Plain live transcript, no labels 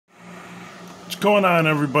What's going on,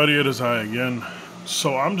 everybody? It is I again.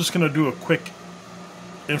 So I'm just going to do a quick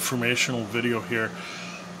informational video here.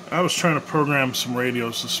 I was trying to program some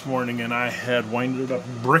radios this morning and I had winded up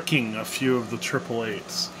bricking a few of the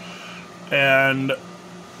 888s. And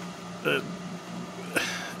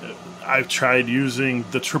I've tried using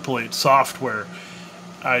the 888 software.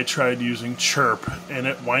 I tried using Chirp and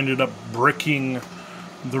it winded up bricking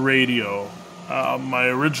the radio. My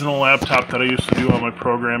original laptop that I used to do all my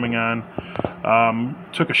programming on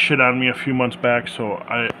took a shit on me a few months back, so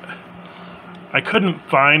I couldn't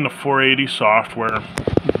find the 480 software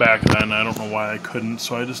back then. I don't know why I couldn't,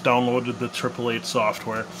 so I just downloaded the 888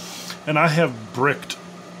 software, and I have bricked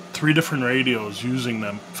 3 different radios using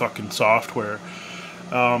them fucking software.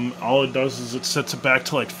 All it does is it sets it back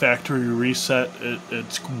to like factory reset.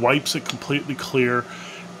 It wipes it completely clear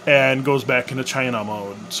and goes back into China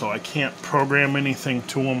mode, so I can't program anything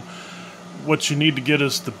to them. What you need to get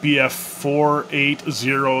is the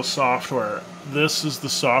Bf480 software. This is the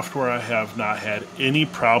software I have not had any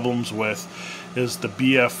problems with, is the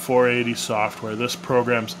Bf480 software. This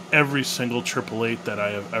programs every single 888 that I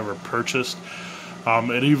have ever purchased.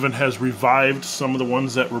 It even has revived some of the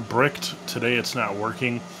ones that were bricked. Today it's not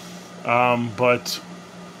working. But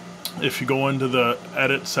if you go into the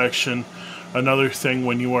edit section, another thing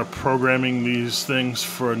when you are programming these things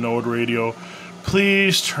for a node radio,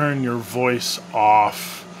 please turn your voice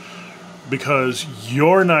off, because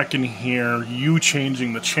you're not going to hear you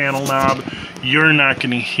changing the channel knob. You're not going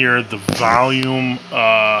to hear the volume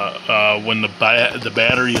when the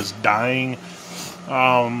battery is dying.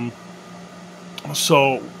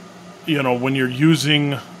 So, you know, when you're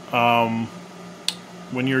using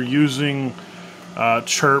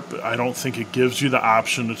Chirp, I don't think it gives you the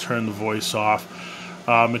option to turn the voice off.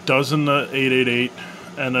 It does in the 888.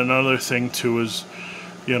 And another thing too is,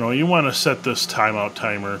 you know, you want to set this timeout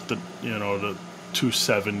timer, to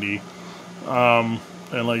 270, and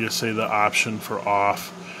like I say, the option for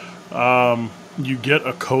off. You get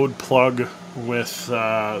a code plug with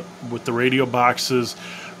the radio boxes.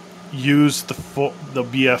 Use the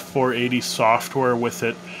BF480 software with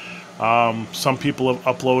it. Some people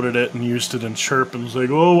have uploaded it and used it in Chirp and was like,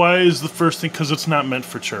 oh, why is the first thing? Because it's not meant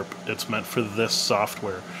for Chirp. It's meant for this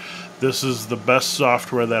software. This is the best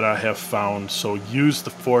software that I have found, so use the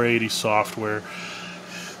 480 software.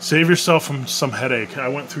 Save yourself from some headache. I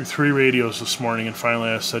went through 3 radios this morning, and finally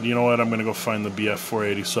I said, you know what, I'm going to go find the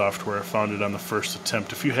BF480 software. I found it on the first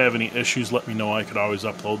attempt. If you have any issues, let me know. I could always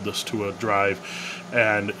upload this to a drive,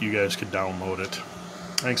 and you guys could download it.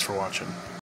 Thanks for watching.